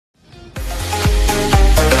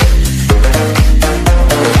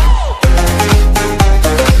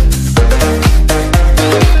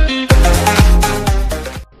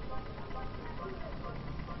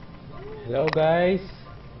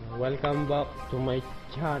Welcome back to my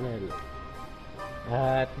channel.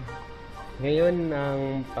 At ngayon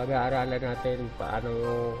ang pag-aaralan natin paano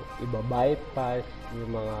i-bypass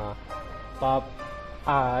yung mga pop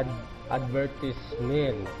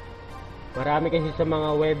advertisement. Marami kasi sa mga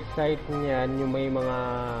website niyan yung may mga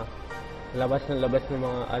labas na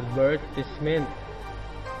mga advertisement.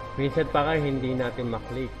 Minsan pa ka hindi natin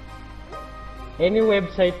maklik. Any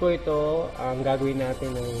website po ito, ang gagawin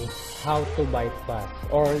natin ng how to bypass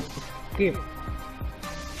or skip.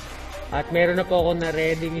 At meron na po ako na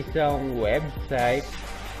ready isang website.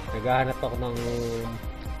 Naghahanap ako ng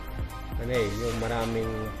yung maraming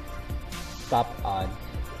pop ads.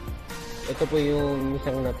 Ito po yung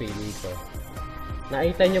isang napili ko.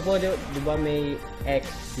 Nakita nyo po, di ba may X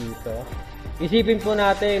dito? Isipin po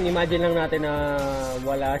natin, imagine lang natin na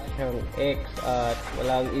wala siyang X at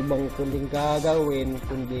walang ibang kunding gagawin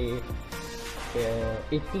kundi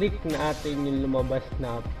i-click natin yung lumabas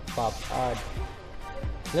na pop ad.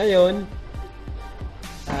 Ngayon,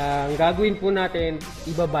 ang gagawin po natin,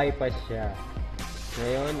 iba-bypass siya.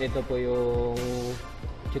 Ngayon, ito po yung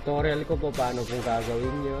tutorial ko po paano kung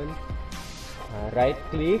gagawin yun. Right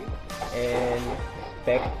click and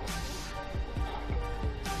inspect.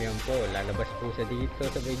 Yan po, lalabas po sa dito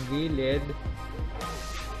sa may gilid.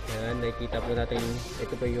 Yan, nakikita po natin,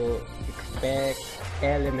 ito po yung expect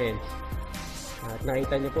elements. At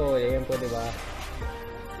nakita nyo po, ayan po, diba?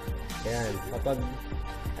 Ayan, kapag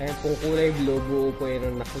ayan pong kulay blue, buo po yun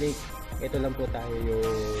ang naklik. Ito lang po tayo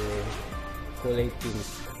yung kulay pink.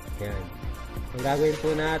 Ayan. Ang gagawin po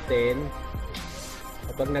natin,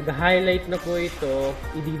 kapag nag-highlight na po ito,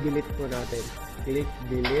 i-delete po natin. Click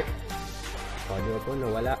delete. O, di ba po,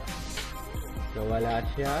 nawala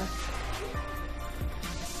siya.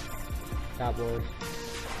 Tapos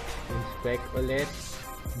inspect ulit,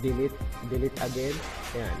 delete again.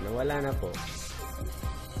 Ayan, nawala na po.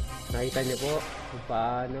 Nakita niyo po kung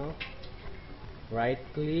paano. Right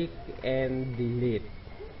click and delete.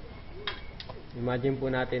 Imagine po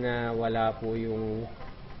natin na wala po yung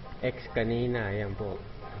X kanina. Ayan po,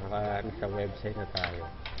 nasa website na tayo.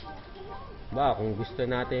 Kung gusto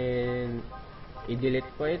natin i-delete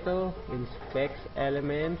po ito, inspect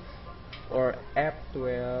elements or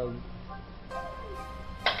F12,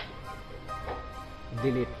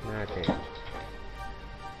 delete natin.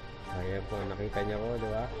 Ayan po, nakita niyo po,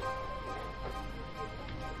 diba?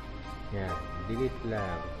 Yan, delete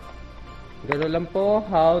lang. Ganun lang po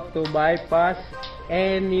how to bypass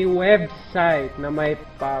any website na may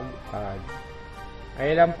pop ad.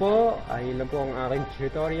 Ayun lang po ang aking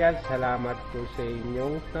tutorial. Salamat po sa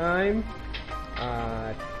inyong time.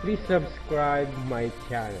 Please subscribe my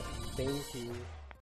channel. Thank you.